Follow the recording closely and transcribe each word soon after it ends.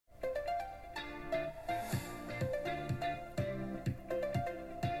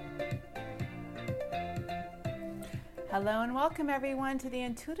Hello and welcome everyone to the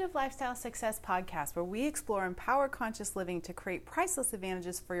Intuitive Lifestyle Success Podcast, where we explore empowered conscious living to create priceless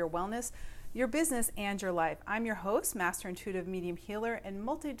advantages for your wellness, your business, and your life. I'm your host, Master Intuitive Medium Healer and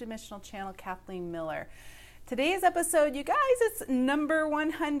Multidimensional Channel, Kathleen Miller. Today's episode, you guys, it's number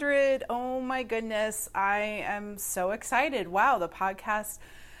 100. Oh my goodness, I am so excited. Wow, the podcast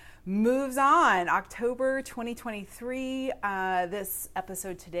moves on. October 2023. This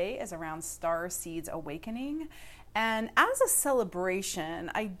episode today is around Starseeds Awakening. And as a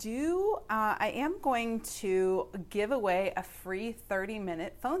celebration, I am going to give away a free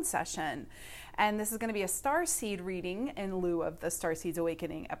 30-minute phone session. And this is going to be a starseed reading in lieu of the Starseeds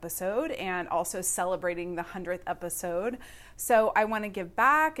Awakening episode, and also celebrating the 100th episode. So I want to give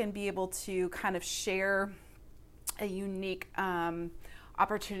back and be able to kind of share a unique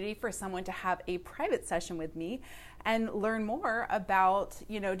opportunity for someone to have a private session with me and learn more about,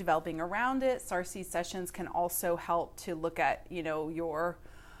 developing around it. Starseed sessions can also help to look at, your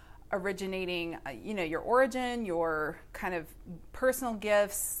originating, your origin, your kind of personal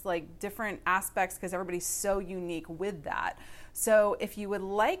gifts, like different aspects, because everybody's so unique with that. So if you would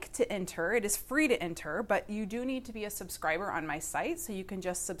like to enter, it is free to enter, but you do need to be a subscriber on my site. So you can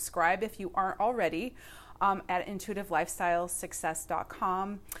just subscribe if you aren't already at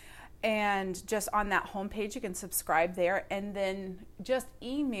intuitivelifestylesuccess.com. And just on that homepage, you can subscribe there, and then just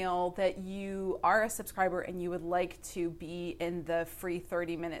email that you are a subscriber and you would like to be in the free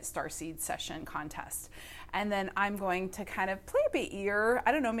 30-minute Starseed session contest. And then I'm going to kind of play it by ear.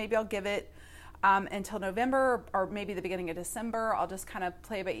 I don't know, maybe I'll give it until November or maybe the beginning of December. I'll just kind of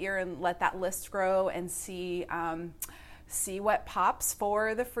play by ear and let that list grow and see what pops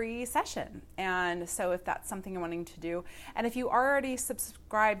for the free session. And so if that's something you're wanting to do, and if you already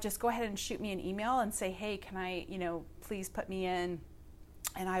subscribed, just go ahead and shoot me an email and say, hey, can I, please put me in,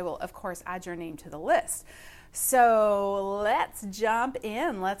 and I will of course add your name to the list. So let's jump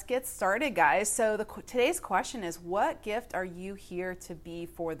in. Let's get started, guys. So today's question is, what gift are you here to be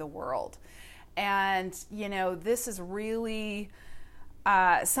for the world? And this is really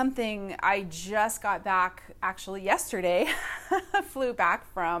something I just got back actually yesterday. Flew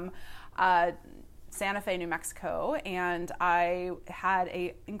back from Santa Fe, New Mexico, and I had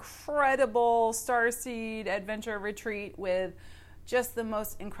an incredible Starseed adventure retreat with just the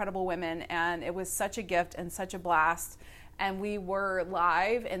most incredible women, and it was such a gift and such a blast. And we were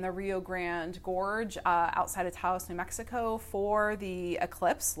live in the Rio Grande Gorge outside of Taos, New Mexico for the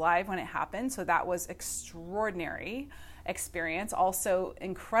eclipse, live when it happened. So that was extraordinary experience. Also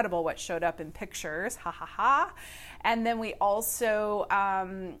incredible what showed up in pictures, ha ha ha. And then we also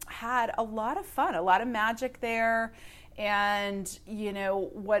had a lot of fun, a lot of magic there. And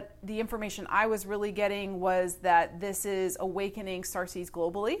what the information I was really getting was that this is awakening starseeds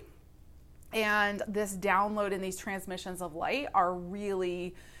globally. And this download and these transmissions of light are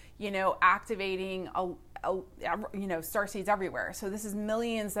really, activating, starseeds everywhere. So this is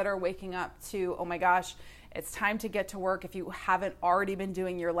millions that are waking up to, oh my gosh, it's time to get to work. If you haven't already been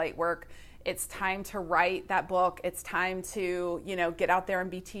doing your light work, it's time to write that book. It's time to, get out there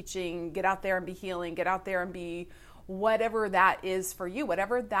and be teaching, get out there and be healing, get out there and be whatever that is for you,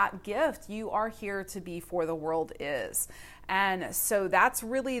 whatever that gift you are here to be for the world is. And so that's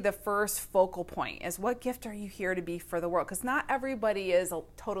really the first focal point, is what gift are you here to be for the world? Because not everybody is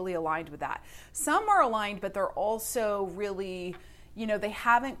totally aligned with that. Some are aligned, but they're also really, they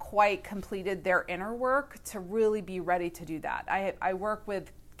haven't quite completed their inner work to really be ready to do that. I work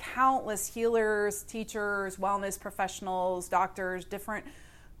with countless healers, teachers, wellness professionals, doctors, different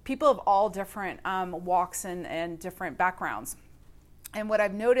people of all different walks and different backgrounds. And what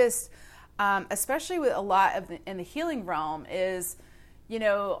I've noticed, especially with a lot of in the healing realm, is,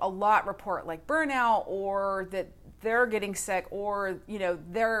 a lot report like burnout, or that they're getting sick, or,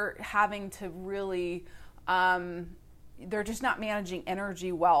 they're having to really, they're just not managing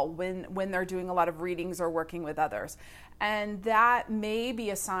energy well when they're doing a lot of readings or working with others. And that may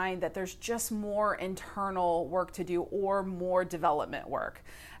be a sign that there's just more internal work to do or more development work.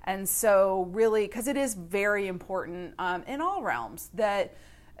 And so really, because it is very important in all realms, that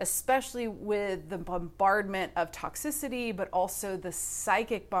especially with the bombardment of toxicity, but also the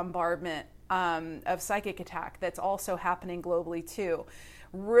psychic bombardment of psychic attack that's also happening globally too.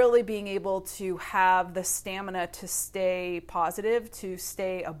 Really being able to have the stamina to stay positive, to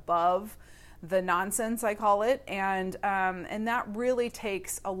stay above the nonsense, I call it, and that really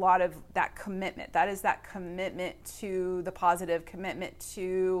takes a lot of that commitment. That is that commitment to the positive, commitment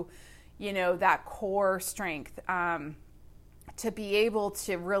to, that core strength, to be able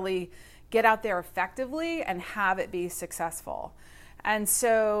to really get out there effectively and have it be successful. And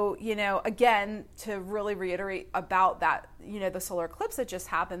so, again, to really reiterate about that, the solar eclipse that just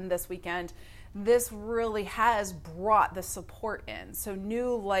happened this weekend, this really has brought the support in. So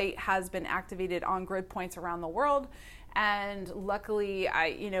new light has been activated on grid points around the world. And luckily,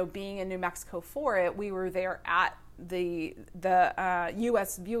 being in New Mexico for it, we were there at the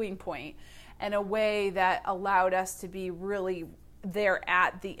U.S. viewing point in a way that allowed us to be really there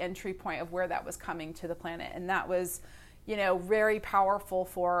at the entry point of where that was coming to the planet. And that was, very powerful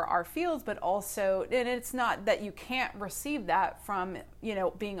for our fields, but also, and it's not that you can't receive that from,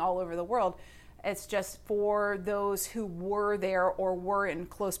 being all over the world. It's just for those who were there or were in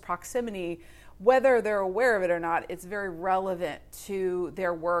close proximity, whether they're aware of it or not, it's very relevant to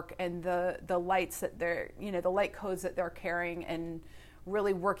their work and the lights that they're, the light codes that they're carrying and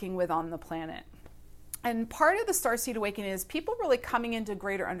really working with on the planet. And part of the Starseed Awakening is people really coming into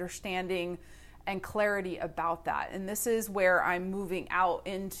greater understanding and clarity about that. And this is where I'm moving out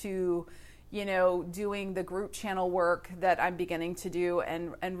into, doing the group channel work that I'm beginning to do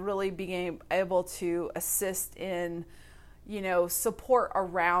and really being able to assist in, support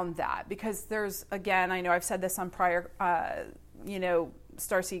around that. Because there's, again, I know I've said this on prior,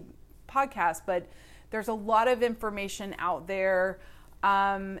 Starseed podcasts, but there's a lot of information out there.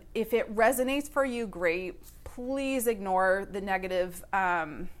 If it resonates for you, great. Please ignore the negative.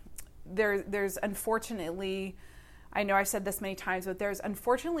 There's unfortunately, I know I've said this many times, but there's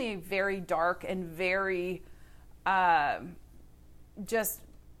unfortunately very dark and very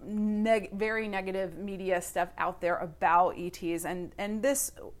very negative media stuff out there about ETs. And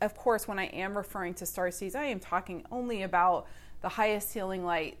this, of course, when I am referring to starseeds, I am talking only about the highest healing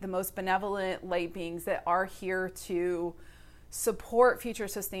light, the most benevolent light beings that are here to support future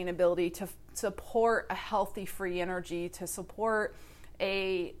sustainability, to support a healthy free energy, to support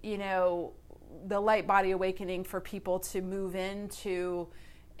the light body awakening for people to move into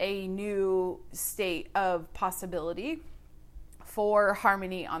a new state of possibility for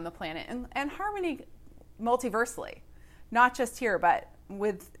harmony on the planet and harmony multiversally, not just here, but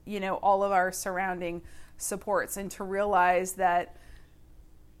with, all of our surrounding supports, and to realize that,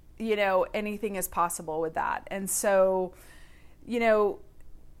 anything is possible with that. And so,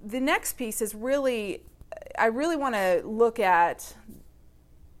 the next piece is really, I really want to look at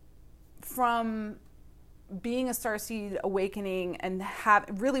from being a Starseed Awakening and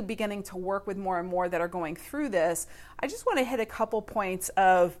really beginning to work with more and more that are going through this. I just want to hit a couple points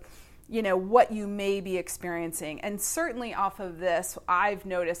of, what you may be experiencing. And certainly off of this, I've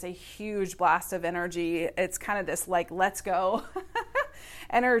noticed a huge blast of energy. It's kind of this like, let's go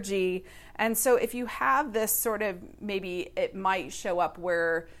energy. And so if you have this sort of, maybe it might show up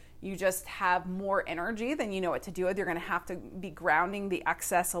where you just have more energy than you know what to do with. You're going to have to be grounding the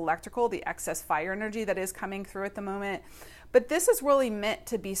excess electrical, the excess fire energy that is coming through at the moment. But this is really meant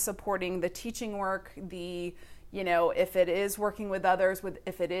to be supporting the teaching work, if it is working with others,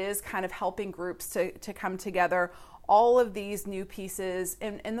 if it is kind of helping groups to come together, all of these new pieces.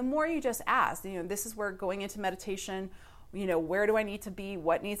 And the more you just ask, this is where going into meditation, where do I need to be?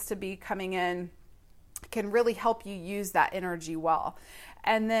 What needs to be coming in? Can really help you use that energy well.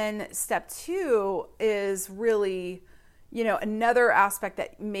 And then step 2 is really, another aspect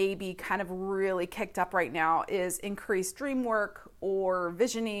that may be kind of really kicked up right now is increased dream work or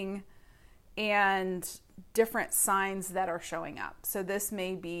visioning and different signs that are showing up. So this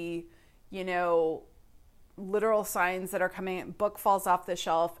may be, literal signs that are coming, book falls off the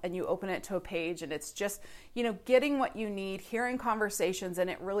shelf and you open it to a page and it's just, getting what you need, hearing conversations,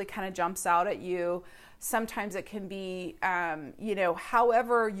 and it really kind of jumps out at you. Sometimes it can be,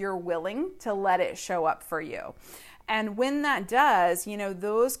 however you're willing to let it show up for you. And when that does,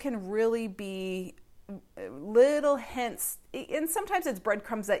 those can really be little hints, and sometimes it's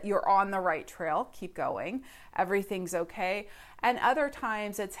breadcrumbs that you're on the right trail, keep going, everything's okay. And other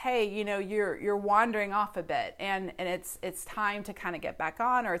times it's, hey, you're wandering off a bit and it's time to kind of get back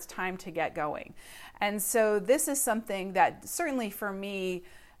on, or it's time to get going. And so this is something that certainly for me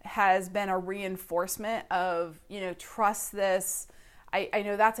has been a reinforcement of, trust this. I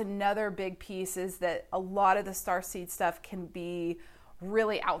know that's another big piece, is that a lot of the starseed stuff can be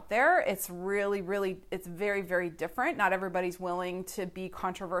really out there. It's it's very, very different. Not everybody's willing to be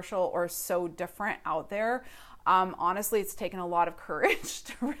controversial or so different out there. Honestly, it's taken a lot of courage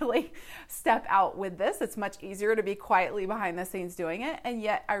to really step out with this. It's much easier to be quietly behind the scenes doing it. And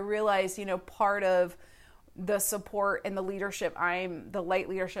yet I realize, part of the support and the leadership, the light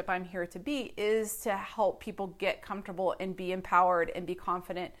leadership I'm here to be, is to help people get comfortable and be empowered and be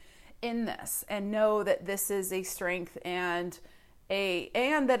confident in this and know that this is a strength and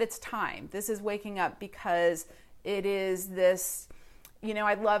that it's time. This is waking up, because it is this,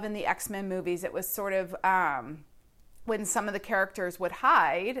 I love in the X-Men movies, it was sort of when some of the characters would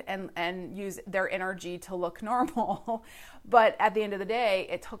hide and use their energy to look normal. But at the end of the day,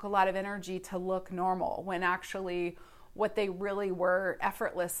 it took a lot of energy to look normal when actually what they really were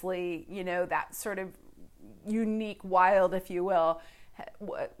effortlessly, that sort of unique, wild, if you will,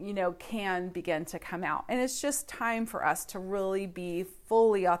 can begin to come out. And it's just time for us to really be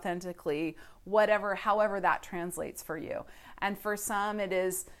fully, authentically, however that translates for you. And for some, it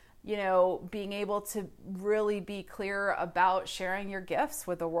is, being able to really be clear about sharing your gifts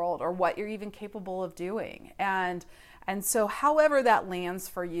with the world or what you're even capable of doing. And so however that lands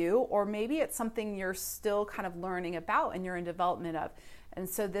for you, or maybe it's something you're still kind of learning about and you're in development of. And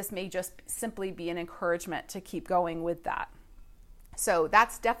so this may just simply be an encouragement to keep going with that. So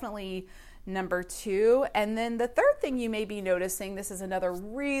that's definitely number 2. And then the third thing you may be noticing, this is another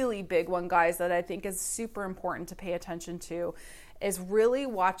really big one, guys, that I think is super important to pay attention to, is really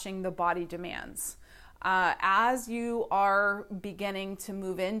watching the body demands. As you are beginning to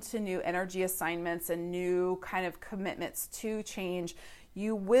move into new energy assignments and new kind of commitments to change,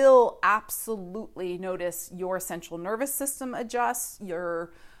 you will absolutely notice your central nervous system adjust.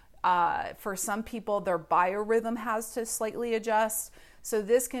 For some people, their biorhythm has to slightly adjust. So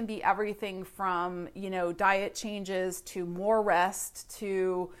this can be everything from, diet changes to more rest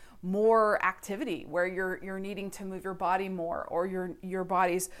to more activity where you're needing to move your body more, or your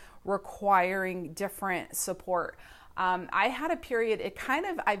body's requiring different support. I had a period,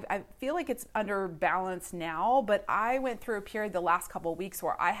 I feel like it's under balance now, but I went through a period the last couple of weeks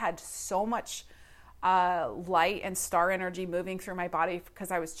where I had so much light and star energy moving through my body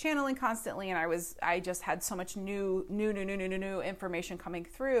because I was channeling constantly, and I just had so much new information coming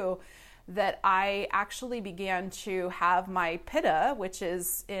through that I actually began to have my pitta, which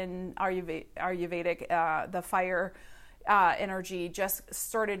is in Ayurvedic, the fire energy, just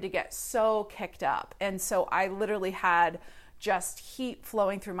started to get so kicked up. And so I literally had just heat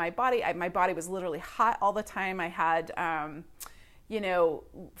flowing through my body. My body was literally hot all the time. I had,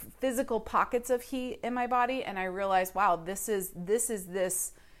 physical pockets of heat in my body. And I realized, wow, this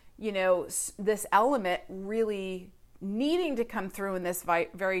element really needing to come through in this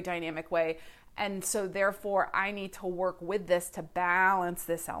very dynamic way. And so therefore I need to work with this to balance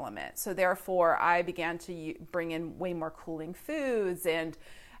this element. So therefore I began to bring in way more cooling foods and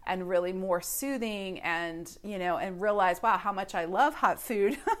really more soothing, and realize, wow, how much I love hot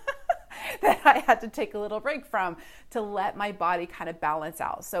food that I had to take a little break from to let my body kind of balance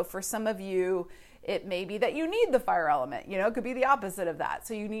out. So for some of you, it may be that you need the fire element, it could be the opposite of that.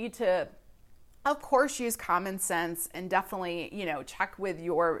 So you need to, of course, use common sense and definitely, check with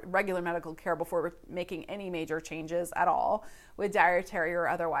your regular medical care before making any major changes at all with dietary or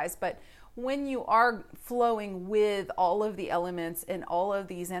otherwise. But when you are flowing with all of the elements and all of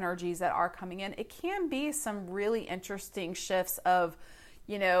these energies that are coming in, it can be some really interesting shifts of,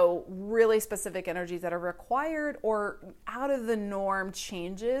 really specific energies that are required, or out of the norm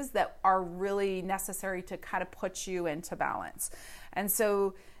changes that are really necessary to kind of put you into balance. And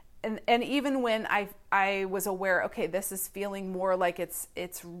so, and even when I was aware, okay, this is feeling more like it's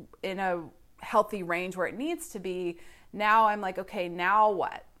in a healthy range where it needs to be, now I'm like, okay, now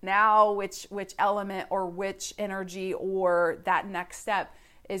what? Now which element or which energy or that next step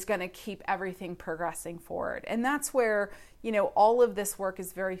is going to keep everything progressing forward? And that's where, all of this work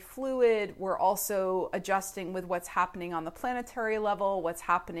is very fluid. We're also adjusting with what's happening on the planetary level, what's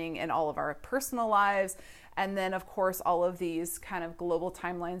happening in all of our personal lives, and then, of course, all of these kind of global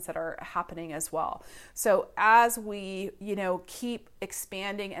timelines that are happening as well. So as we, keep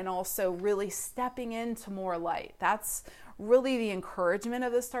expanding and also really stepping into more light, that's really the encouragement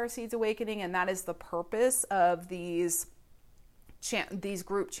of the Starseeds Awakening, and that is the purpose of these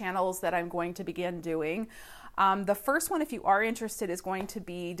group channels that I'm going to begin doing. The first one, if you are interested, is going to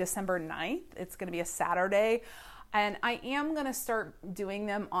be December 9th. It's going to be a Saturday. And I am going to start doing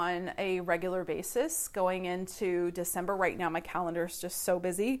them on a regular basis going into December. Right now, my calendar is just so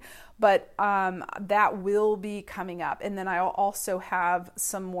busy, but that will be coming up. And then I'll also have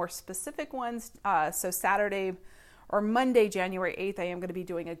some more specific ones. So Saturday or Monday, January 8th, I am going to be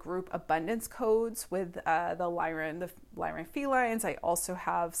doing a group abundance codes with the Lyran felines. I also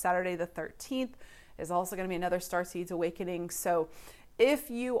have Saturday the 13th is also going to be another Starseeds Awakening. So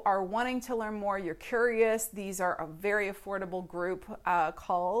if you are wanting to learn more, you're curious, these are a very affordable group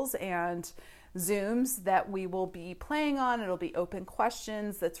calls and Zooms that we will be playing on. It'll be open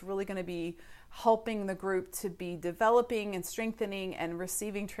questions that's really going to be helping the group to be developing and strengthening and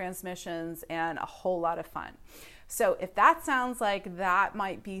receiving transmissions, and a whole lot of fun. So if that sounds like that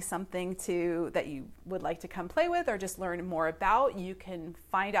might be something that you would like to come play with or just learn more about, you can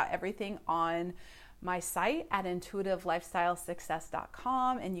find out everything on my site at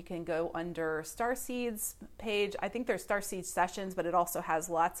intuitivelifestylesuccess.com, and you can go under Starseeds page. I think there's Starseeds sessions, but it also has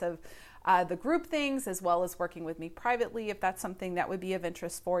lots of the group things as well as working with me privately if that's something that would be of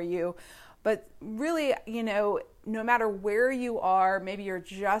interest for you. But really, no matter where you are, maybe you're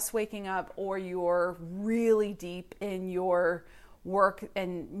just waking up or you're really deep in your work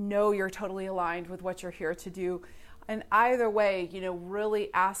and know you're totally aligned with what you're here to do. And either way,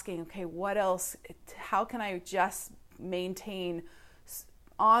 really asking, okay, what else? How can I just maintain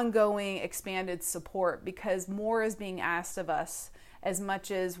ongoing expanded support? Because more is being asked of us as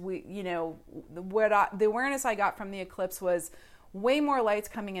much as the awareness I got from the eclipse was way more lights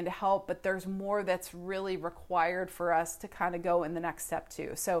coming in to help, but there's more that's really required for us to kind of go in the next step too.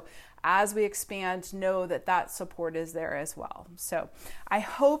 So as we expand, know that support is there as well. So I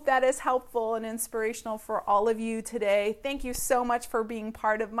hope that is helpful and inspirational for all of you today. Thank you so much for being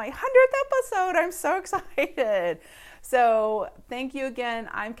part of my 100th episode. I'm so excited. So thank you again.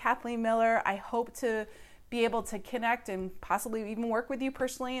 I'm Kathleen Miller. I hope to be able to connect and possibly even work with you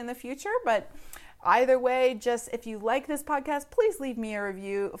personally in the future. But either way, just if you like this podcast, please leave me a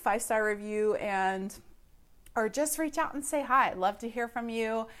review, a 5-star review, or just reach out and say hi. I'd love to hear from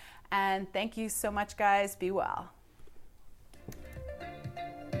you. And thank you so much, guys. Be well.